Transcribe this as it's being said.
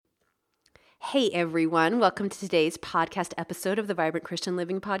Hey everyone, welcome to today's podcast episode of the Vibrant Christian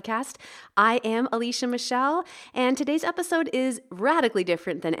Living Podcast. I am Alicia Michelle, and today's episode is radically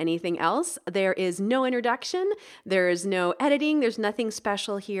different than anything else. There is no introduction, there is no editing, there's nothing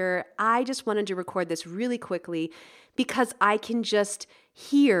special here. I just wanted to record this really quickly because I can just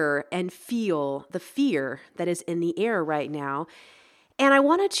hear and feel the fear that is in the air right now. And I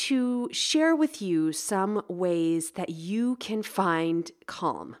wanted to share with you some ways that you can find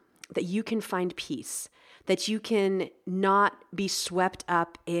calm, that you can find peace, that you can not be swept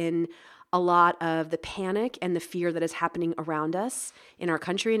up in a lot of the panic and the fear that is happening around us in our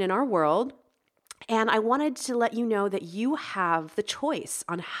country and in our world. And I wanted to let you know that you have the choice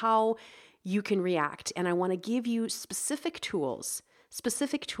on how you can react. And I want to give you specific tools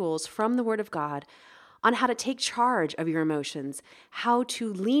from the Word of God on how to take charge of your emotions, how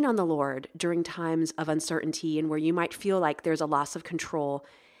to lean on the Lord during times of uncertainty and where you might feel like there's a loss of control,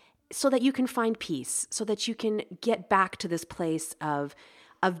 so that you can find peace, so that you can get back to this place of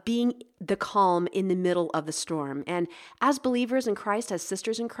being the calm in the middle of the storm. And as believers in Christ, as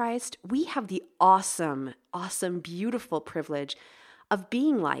sisters in Christ, we have the awesome, beautiful privilege of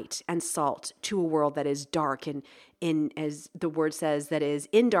being light and salt to a world that is dark and as the word says, that is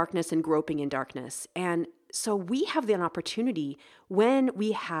in darkness and groping in darkness. And so we have the opportunity when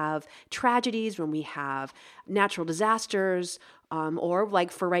we have tragedies, when we have natural disasters, or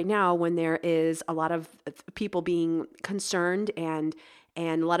like for right now, when there is a lot of people being concerned and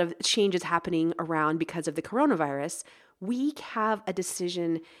a lot of changes happening around because of the coronavirus, we have a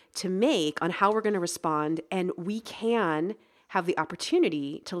decision to make on how we're going to respond, and we can have the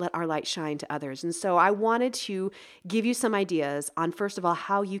opportunity to let our light shine to others. And so I wanted to give you some ideas on, first of all,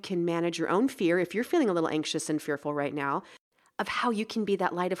 how you can manage your own fear if you're feeling a little anxious and fearful right now, of how you can be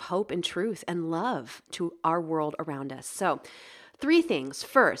that light of hope and truth and love to our world around us. So 3 things.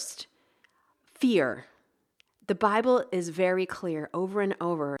 First, fear. The Bible is very clear over and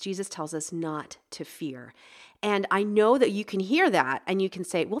over. Jesus tells us not to fear. And I know that you can hear that and you can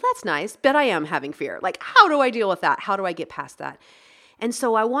say, well, that's nice, but I am having fear. Like, how do I deal with that? How do I get past that? And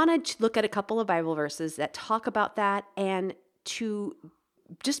so I wanted to look at a couple of Bible verses that talk about that and to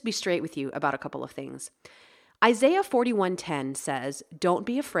just be straight with you about a couple of things. Isaiah 41:10 says, "Don't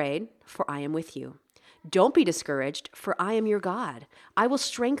be afraid, for I am with you. Don't be discouraged, for I am your God. I will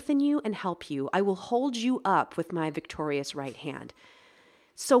strengthen you and help you. I will hold you up with my victorious right hand."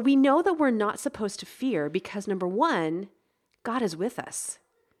 So we know that we're not supposed to fear because, number one, God is with us.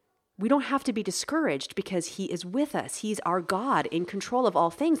 We don't have to be discouraged because He is with us. He's our God in control of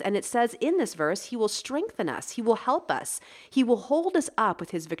all things. And it says in this verse, He will strengthen us. He will help us. He will hold us up with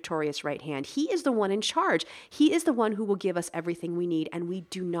His victorious right hand. He is the one in charge. He is the one who will give us everything we need, and we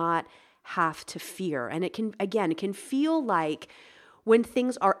do not have to fear. And it can feel like when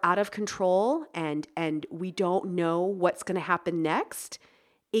things are out of control and we don't know what's going to happen next,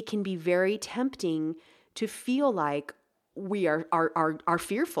 it can be very tempting to feel like we are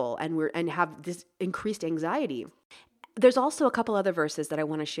fearful and have this increased anxiety. There's also a couple other verses that I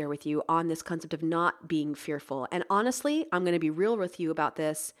want to share with you on this concept of not being fearful. And honestly, I'm going to be real with you about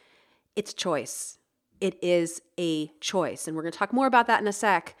this. It's choice. It is a choice. And we're going to talk more about that in a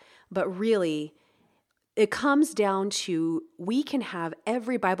sec. But really, it comes down to we can have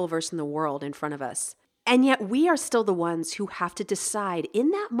every Bible verse in the world in front of us. And yet we are still the ones who have to decide in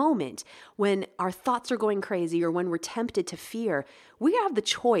that moment when our thoughts are going crazy or when we're tempted to fear, we have the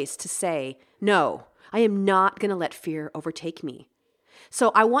choice to say, no, I am not going to let fear overtake me.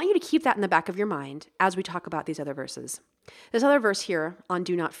 So I want you to keep that in the back of your mind as we talk about these other verses. This other verse here on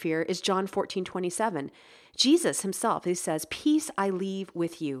do not fear is John 14:27. Jesus himself, he says, "Peace I leave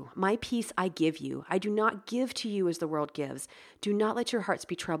with you. My peace I give you. I do not give to you as the world gives. Do not let your hearts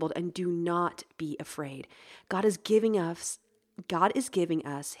be troubled and do not be afraid." God is giving us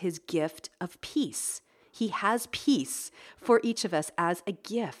his gift of peace. He has peace for each of us as a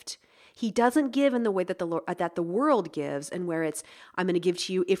gift. He doesn't give in the way that the world gives, and where it's, I'm going to give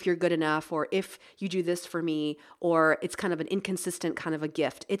to you if you're good enough, or if you do this for me, or it's kind of an inconsistent kind of a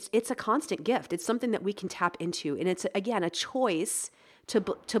gift. It's a constant gift. It's something that we can tap into, and it's, again, a choice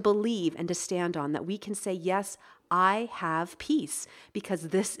to believe and to stand on, that we can say, yes, I have peace because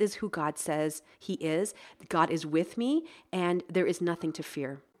this is who God says He is. God is with me, and there is nothing to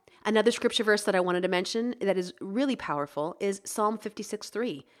fear. Another scripture verse that I wanted to mention that is really powerful is Psalm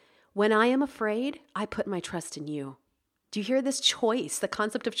 56:3. "When I am afraid, I put my trust in you." Do you hear this choice, the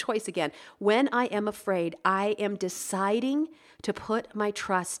concept of choice again? When I am afraid, I am deciding to put my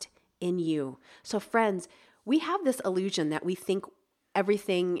trust in you. So friends, we have this illusion that we think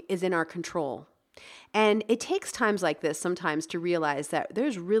everything is in our control. And it takes times like this sometimes to realize that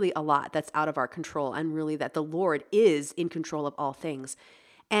there's really a lot that's out of our control, and really that the Lord is in control of all things.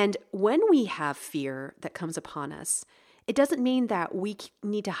 And when we have fear that comes upon us, it doesn't mean that we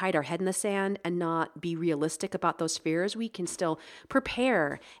need to hide our head in the sand and not be realistic about those fears. We can still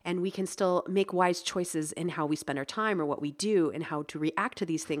prepare, and we can still make wise choices in how we spend our time or what we do and how to react to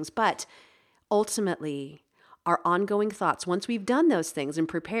these things. But ultimately, our ongoing thoughts, once we've done those things and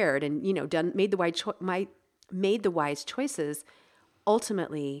prepared and, made the wise choices,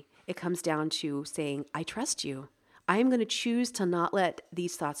 ultimately it comes down to saying, I trust you. I am going to choose to not let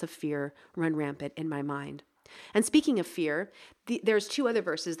these thoughts of fear run rampant in my mind. And speaking of fear, there's two other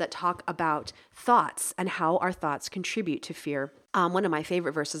verses that talk about thoughts and how our thoughts contribute to fear. One of my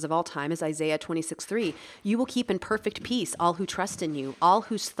favorite verses of all time is Isaiah 26:3. You will keep in perfect peace all who trust in you, all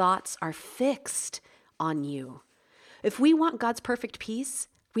whose thoughts are fixed on you. If we want God's perfect peace,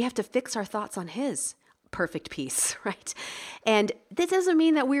 we have to fix our thoughts on his perfect peace, right? And this doesn't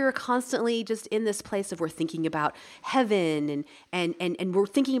mean that we're constantly just in this place of we're thinking about heaven and we're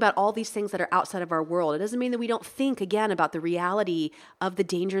thinking about all these things that are outside of our world. It doesn't mean that we don't think again about the reality of the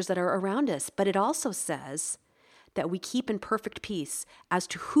dangers that are around us, but it also says that we keep in perfect peace as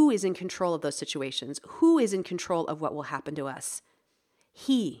to who is in control of those situations, who is in control of what will happen to us.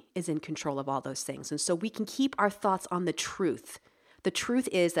 He is in control of all those things. And so we can keep our thoughts on the truth. The truth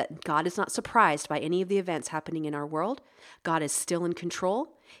is that God is not surprised by any of the events happening in our world. God is still in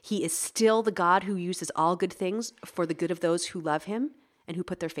control. He is still the God who uses all good things for the good of those who love him and who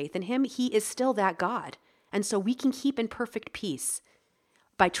put their faith in him. He is still that God. And so we can keep in perfect peace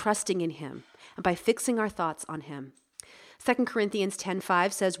by trusting in him and by fixing our thoughts on him. 2 Corinthians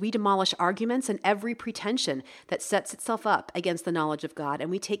 10:5 says, we demolish arguments and every pretension that sets itself up against the knowledge of God,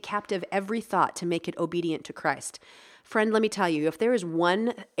 and we take captive every thought to make it obedient to Christ. Friend, let me tell you, if there is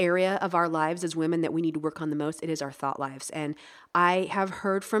one area of our lives as women that we need to work on the most, it is our thought lives. And I have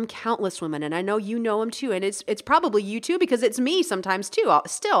heard from countless women, and I know you know them too, and it's probably you too, because it's me sometimes too.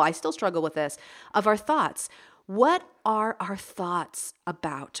 I still struggle with this, of our thoughts. What are our thoughts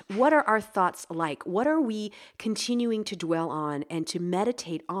about? What are our thoughts like? What are we continuing to dwell on and to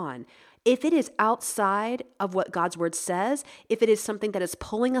meditate on? If it is outside of what God's word says, if it is something that is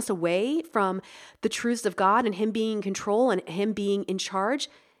pulling us away from the truths of God and him being in control and him being in charge,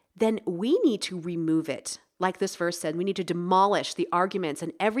 then we need to remove it. Like this verse said, we need to demolish the arguments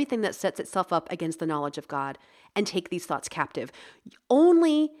and everything that sets itself up against the knowledge of God and take these thoughts captive.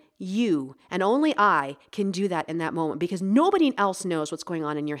 Only you and only I can do that in that moment, because nobody else knows what's going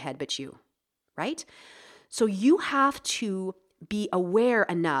on in your head but you, right? So you have to be aware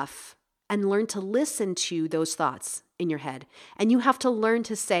enough and learn to listen to those thoughts in your head. And you have to learn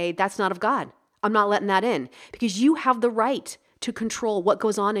to say, that's not of God. I'm not letting that in, because you have the right to control what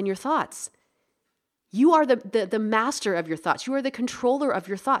goes on in your thoughts. You are the master of your thoughts. You are the controller of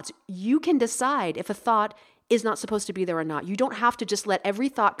your thoughts. You can decide if a thought is not supposed to be there or not. You don't have to just let every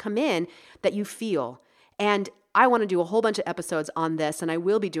thought come in that you feel. And I want to do a whole bunch of episodes on this, and I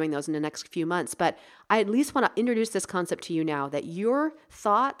will be doing those in the next few months. But I at least want to introduce this concept to you now, that your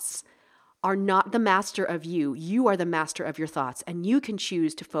thoughts are not the master of you. You are the master of your thoughts, and you can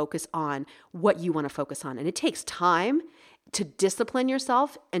choose to focus on what you want to focus on. And it takes time to discipline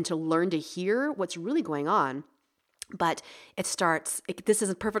yourself and to learn to hear what's really going on. But this is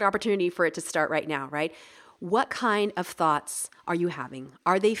a perfect opportunity for it to start right now, right? What kind of thoughts are you having?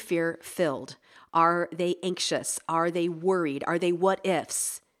 Are they fear-filled? Are they anxious? Are they worried? Are they what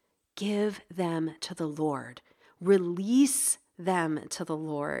ifs? Give them to the Lord. Release them to the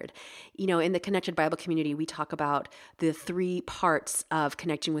Lord. In the Connected Bible community, we talk about the 3 parts of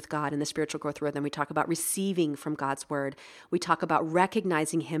connecting with God in the spiritual growth rhythm. We talk about receiving from God's word. We talk about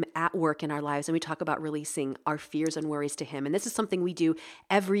recognizing him at work in our lives, and we talk about releasing our fears and worries to him. And this is something we do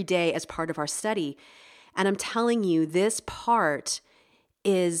every day as part of our study. And I'm telling you, this part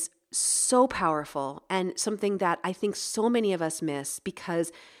is so powerful and something that I think so many of us miss,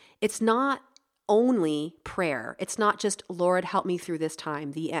 because it's not only prayer. It's not just, Lord, help me through this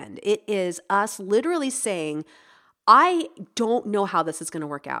time, the end. It is us literally saying, I don't know how this is going to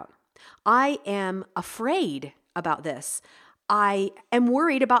work out. I am afraid about this. I am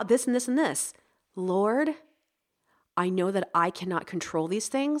worried about this and this and this. Lord, I know that I cannot control these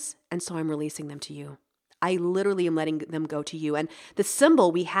things, and so I'm releasing them to you. I literally am letting them go to you. And the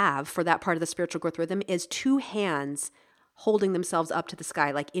symbol we have for that part of the spiritual growth rhythm is 2 hands holding themselves up to the sky,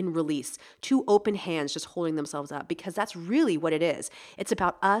 like in release, 2 open hands just holding themselves up, because that's really what it is. It's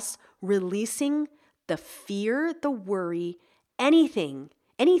about us releasing the fear, the worry, anything,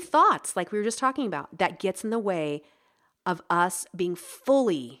 any thoughts like we were just talking about that gets in the way of us being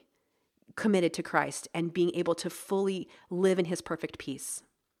fully committed to Christ and being able to fully live in his perfect peace.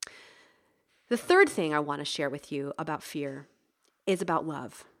 The third thing I want to share with you about fear is about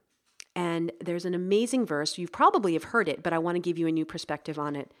love. And there's an amazing verse. You probably have heard it, but I want to give you a new perspective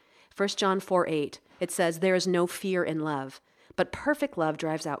on it. 1 John 4:8, it says, "There is no fear in love, but perfect love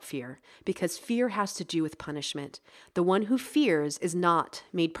drives out fear, because fear has to do with punishment. The one who fears is not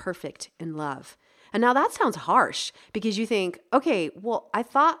made perfect in love." And now that sounds harsh, because you think, okay, well, I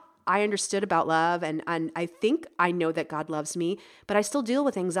thought I understood about love, and I think I know that God loves me, but I still deal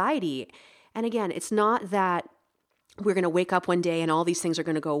with anxiety. And again, it's not that we're going to wake up one day and all these things are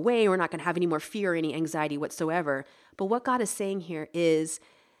going to go away. We're not going to have any more fear or any anxiety whatsoever. But what God is saying here is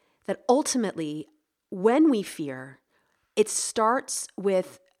that ultimately, when we fear, it starts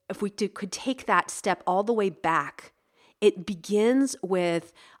with, if we could take that step all the way back, it begins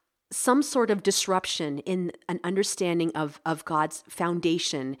with some sort of disruption in an understanding of God's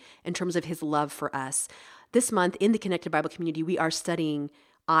foundation in terms of his love for us. This month in the Connected Bible Community, we are studying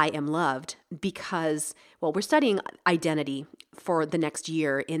I Am Loved because, well, we're studying identity for the next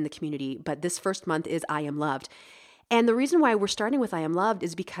year in the community, but this first month is I Am Loved. And the reason why we're starting with I Am Loved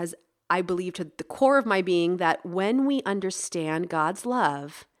is because I believe to the core of my being that when we understand God's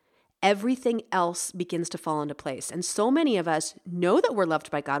love, everything else begins to fall into place. And so many of us know that we're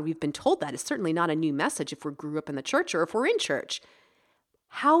loved by God. We've been told that. It's certainly not a new message if we grew up in the church or if we're in church.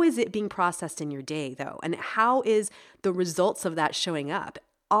 How is it being processed in your day, though? And how is the results of that showing up?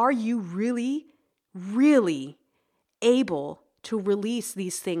 Are you really, really able to release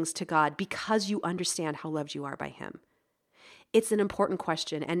these things to God because you understand how loved you are by him? It's an important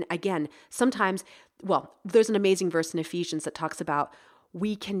question. And again, sometimes, well, there's an amazing verse in Ephesians that talks about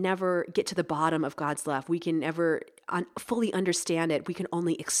we can never get to the bottom of God's love. We can never fully understand it. We can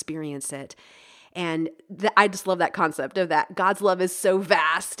only experience it. And I just love that concept of that. God's love is so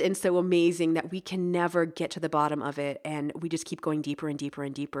vast and so amazing that we can never get to the bottom of it. And we just keep going deeper and deeper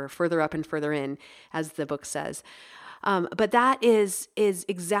and deeper, further up and further in, as the book says. But that is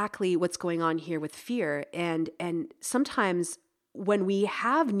exactly what's going on here with fear. And sometimes when we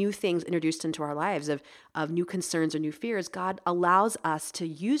have new things introduced into our lives of new concerns or new fears, God allows us to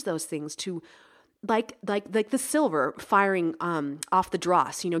use those things to like the silver firing off the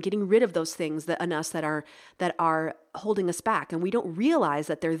dross, getting rid of those things in us that are holding us back, and we don't realize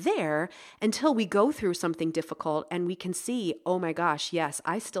that they're there until we go through something difficult, and we can see, oh my gosh, yes,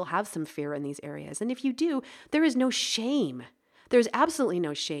 I still have some fear in these areas. And if you do, there is no shame. There's absolutely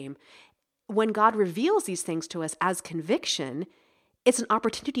no shame. When God reveals these things to us as conviction, it's an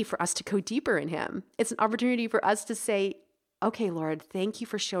opportunity for us to go deeper in him. It's an opportunity for us to say, okay, Lord, thank you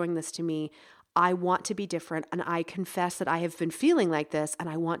for showing this to me. I want to be different, and I confess that I have been feeling like this, and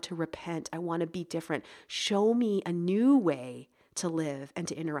I want to repent. I want to be different. Show me a new way to live and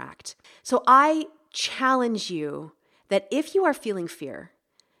to interact. So I challenge you that if you are feeling fear,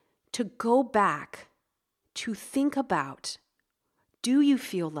 to go back to think about, do you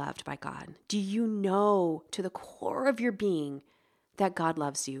feel loved by God? Do you know to the core of your being that God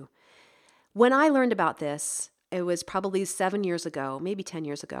loves you? When I learned about this, it was probably 7 years ago, maybe 10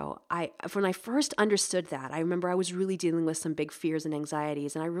 years ago. When I first understood that, I remember I was really dealing with some big fears and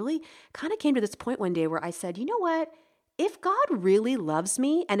anxieties. And I really kind of came to this point one day where I said, you know what? If God really loves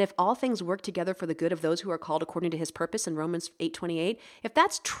me, and if all things work together for the good of those who are called according to his purpose in Romans 8:28, if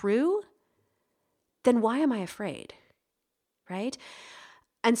that's true, then why am I afraid? Right?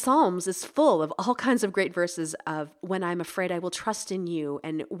 And Psalms is full of all kinds of great verses of, when I'm afraid, I will trust in you.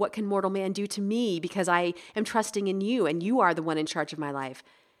 And what can mortal man do to me, because I am trusting in you and you are the one in charge of my life.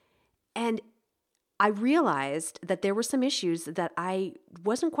 And I realized that there were some issues that I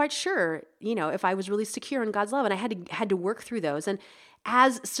wasn't quite sure, if I was really secure in God's love, and I had to work through those. And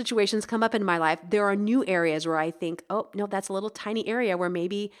as situations come up in my life, there are new areas where I think, oh, no, that's a little tiny area where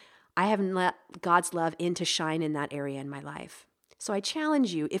maybe I haven't let God's love in to shine in that area in my life. So I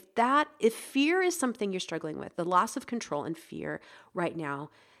challenge you, if fear is something you're struggling with, the loss of control and fear right now,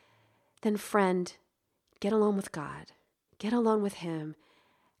 then friend, get alone with God. Get alone with him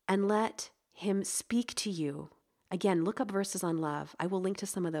and let him speak to you. Again, look up verses on love. I will link to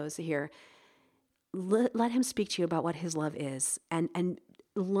some of those here. Let him speak to you about what his love is, and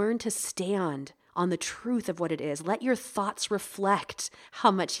learn to stand on the truth of what it is. Let your thoughts reflect how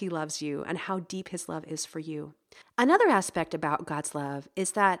much he loves you and how deep his love is for you. Another aspect about God's love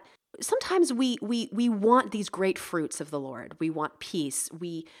is that sometimes we want these great fruits of the Lord. We want peace.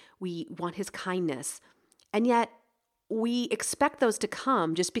 We want his kindness. And yet we expect those to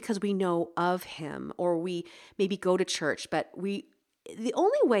come just because we know of him, or we maybe go to church, but the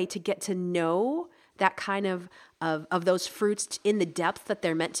only way to get to know that kind of those fruits in the depth that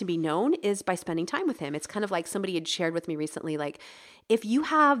they're meant to be known is by spending time with him. It's kind of like somebody had shared with me recently, like if you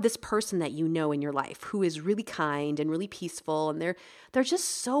have this person that you know in your life who is really kind and really peaceful and they're just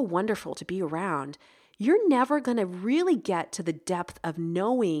so wonderful to be around, you're never going to really get to the depth of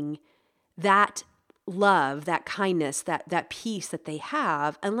knowing that love, that kindness, that peace that they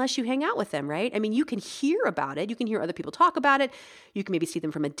have unless you hang out with them, right? I mean, you can hear about it. You can hear other people talk about it. You can maybe see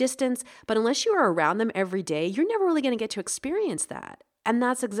them from a distance, but unless you are around them every day, you're never really going to get to experience that. And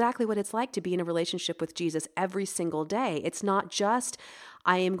that's exactly what it's like to be in a relationship with Jesus every single day. It's not just,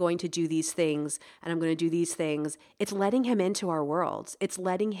 I am going to do these things and I'm going to do these things. It's letting him into our worlds. It's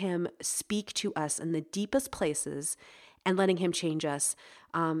letting him speak to us in the deepest places and letting him change us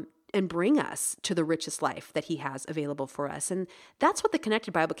and bring us to the richest life that he has available for us. And that's what the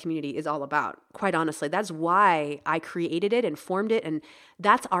Connected Bible Community is all about. Quite honestly, that's why I created it and formed it. And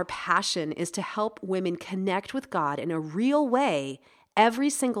that's our passion, is to help women connect with God in a real way every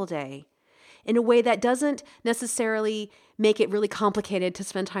single day, in a way that doesn't necessarily make it really complicated to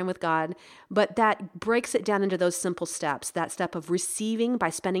spend time with God, but that breaks it down into those simple steps, that step of receiving by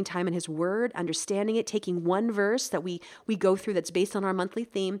spending time in his word, understanding it, taking one verse that we go through that's based on our monthly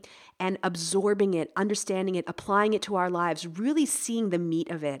theme and absorbing it, understanding it, applying it to our lives, really seeing the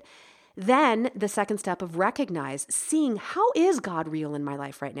meat of it. Then the second step of seeing how is God real in my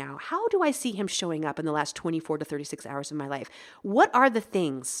life right now? How do I see him showing up in the last 24 to 36 hours of my life? What are the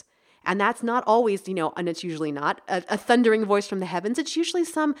things? And that's not always, and it's usually not a thundering voice from the heavens. It's usually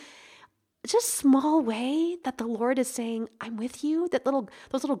some just small way that the Lord is saying, I'm with you.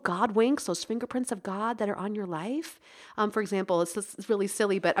 Those little God winks, those fingerprints of God that are on your life. For example, it's really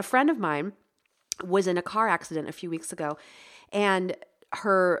silly, but a friend of mine was in a car accident a few weeks ago, and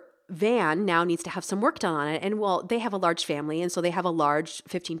her van now needs to have some work done on it. And well, they have a large family, and so they have a large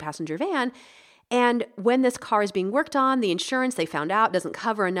 15-passenger van. And when this car is being worked on, the insurance, they found out, doesn't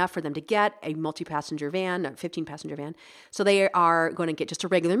cover enough for them to get a multi-passenger van, a 15-passenger van. So they are going to get just a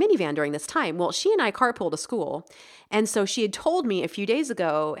regular minivan during this time. Well, she and I carpool to school. And so she had told me a few days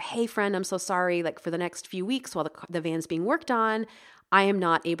ago, hey, friend, I'm so sorry. Like for the next few weeks while the van's being worked on, I am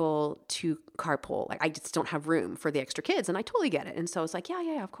not able to carpool. Like I just don't have room for the extra kids. And I totally get it. And so it's like,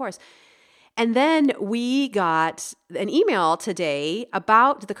 yeah, of course. And then we got an email today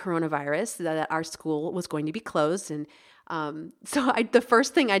about the coronavirus, that our school was going to be closed. And so the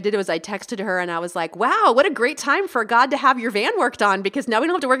first thing I did was I texted her and I was like, wow, what a great time for God to have your van worked on, because now we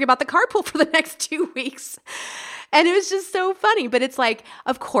don't have to worry about the carpool for the next 2 weeks. And it was just so funny. But it's like,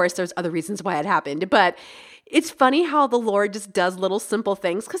 of course, there's other reasons why it happened. But it's funny how the Lord just does little simple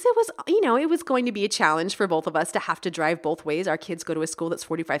things, because it was going to be a challenge for both of us to have to drive both ways. Our kids go to a school that's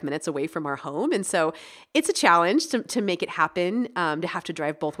 45 minutes away from our home. And so it's a challenge to make it happen, to have to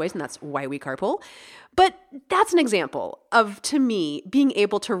drive both ways. And that's why we carpool. But that's an example of, to me, being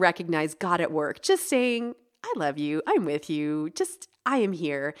able to recognize God at work, just saying, I love you. I'm with you. I am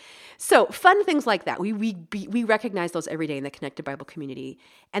here. So fun things like that. We recognize those every day in the Connected Bible Community.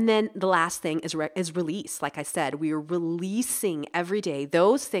 And then the last thing is release. Like I said, we are releasing every day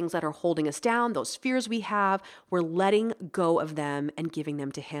those things that are holding us down, those fears we have. We're letting go of them and giving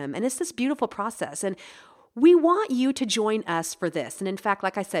them to him. And it's this beautiful process. And we want you to join us for this. And in fact,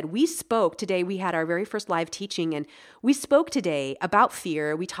 like I said, we spoke today. We had our very first live teaching, and we spoke today about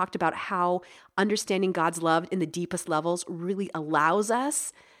fear. We talked about how understanding God's love in the deepest levels really allows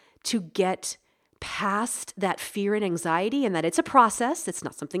us to get past that fear and anxiety, and that it's a process. It's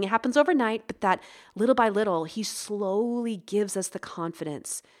not something that happens overnight, but that little by little, he slowly gives us the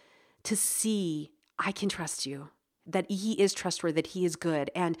confidence to see, I can trust you, that he is trustworthy, that he is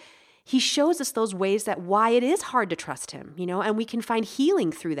good. And he shows us those ways that why it is hard to trust him, and we can find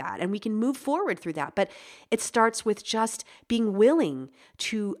healing through that, and we can move forward through that. But it starts with just being willing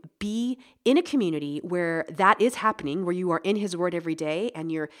to be in a community where that is happening, where you are in his word every day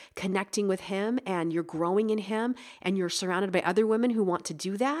and you're connecting with him and you're growing in him and you're surrounded by other women who want to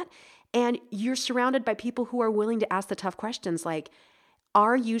do that. And you're surrounded by people who are willing to ask the tough questions like,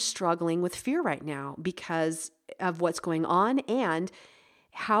 are you struggling with fear right now because of what's going on? And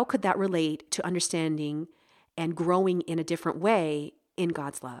how could that relate to understanding and growing in a different way in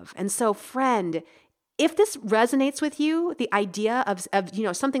God's love? And so, friend, if this resonates with you, the idea of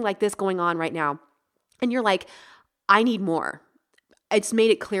something like this going on right now, and you're like, I need more. It's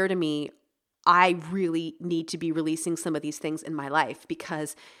made it clear to me, I really need to be releasing some of these things in my life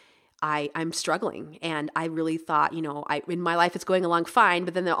because I'm struggling. And I really thought, in my life it's going along fine,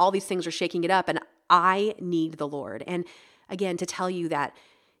 but then all these things are shaking it up, and I need the Lord. And again, to tell you that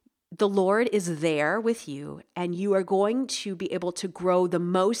the Lord is there with you, and you are going to be able to grow the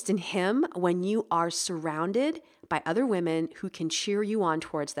most in Him when you are surrounded by other women who can cheer you on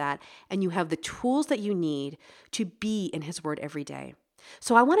towards that, and you have the tools that you need to be in His Word every day.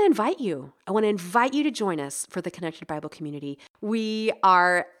 So I want to invite you. I want to invite you to join us for the Connected Bible community. We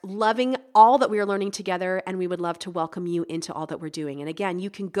are loving all that we are learning together, and we would love to welcome you into all that we're doing. And again, you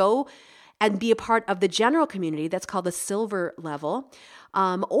can go and be a part of the general community that's called the silver level,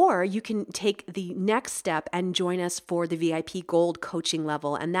 or you can take the next step and join us for the VIP gold coaching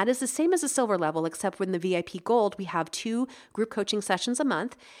level. And that is the same as the silver level, except when the VIP gold, we have 2 group coaching sessions a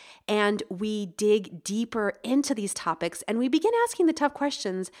month, and we dig deeper into these topics, and we begin asking the tough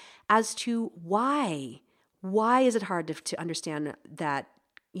questions as to why. Why is it hard to understand that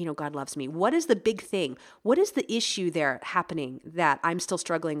God loves me? What is the big thing? What is the issue there happening that I'm still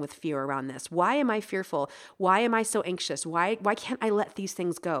struggling with fear around this? Why am I fearful? Why am I so anxious? Why can't I let these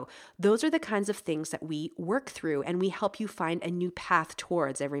things go? Those are the kinds of things that we work through, and we help you find a new path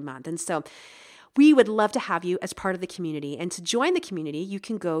towards every month. And so we would love to have you as part of the community. And to join the community, you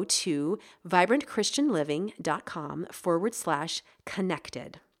can go to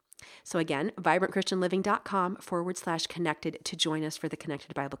vibrantchristianliving.com/connected. So again, vibrantchristianliving.com/connected to join us for the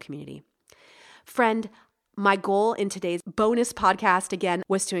Connected Bible community. Friend, my goal in today's bonus podcast, again,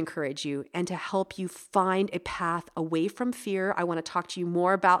 was to encourage you and to help you find a path away from fear. I want to talk to you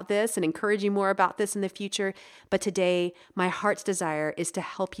more about this and encourage you more about this in the future. But today, my heart's desire is to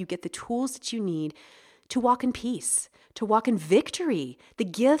help you get the tools that you need to walk in peace, to walk in victory, the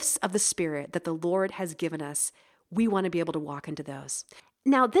gifts of the Spirit that the Lord has given us. We want to be able to walk into those.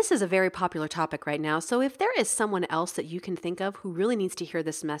 Now, this is a very popular topic right now, so if there is someone else that you can think of who really needs to hear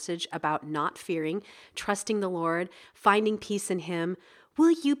this message about not fearing, trusting the Lord, finding peace in Him, will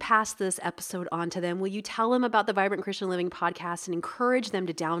you pass this episode on to them? Will you tell them about the Vibrant Christian Living podcast and encourage them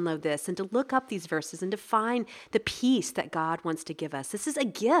to download this and to look up these verses and to find the peace that God wants to give us? This is a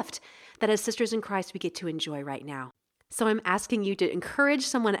gift that as sisters in Christ we get to enjoy right now. So I'm asking you to encourage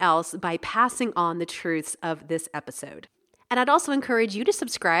someone else by passing on the truths of this episode. And I'd also encourage you to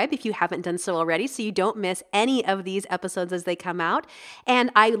subscribe if you haven't done so already so you don't miss any of these episodes as they come out. And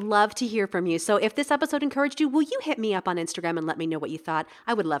I love to hear from you. So if this episode encouraged you, will you hit me up on Instagram and let me know what you thought?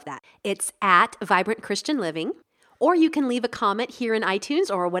 I would love that. It's at Vibrant Christian Living. Or you can leave a comment here in iTunes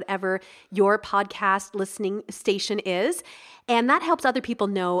or whatever your podcast listening station is. And that helps other people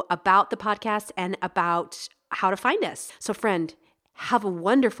know about the podcast and about how to find us. So friend, have a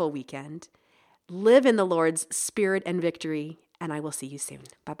wonderful weekend. Live in the Lord's Spirit and victory, and I will see you soon.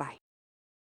 Bye-bye.